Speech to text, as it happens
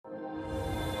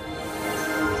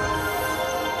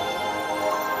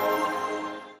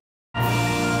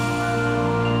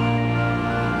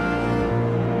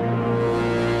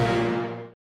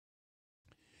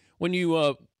when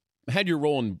you had your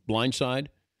role in Blindside,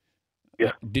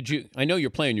 Yeah. did you? I know you're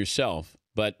playing yourself,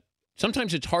 but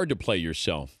sometimes it's hard to play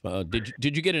yourself.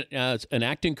 Did you get an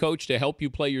acting coach to help you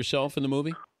play yourself in the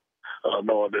movie?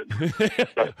 No, I didn't.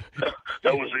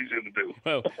 That was easy to do.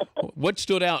 Well, what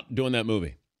stood out doing that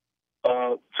movie?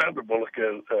 Sandra Bullock,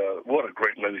 what a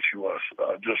great lady she was.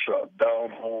 Just down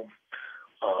home,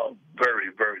 very,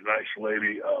 very nice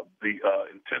lady. The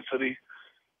intensity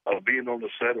of being on the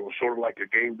set, it was sort of like a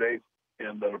game day,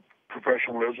 and the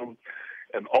professionalism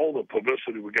and all the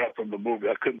publicity we got from the movie.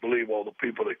 I couldn't believe all the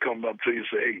people that come up to you and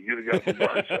say, hey, you're the guy from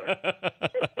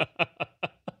Blindside.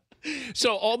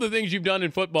 So all the things you've done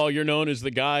in football, you're known as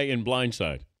the guy in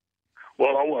Blindside.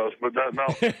 Well, I was, but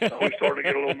now we're starting to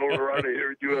get a little notoriety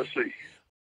here at USC.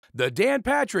 The Dan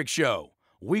Patrick Show,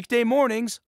 weekday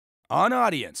mornings on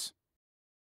Audience.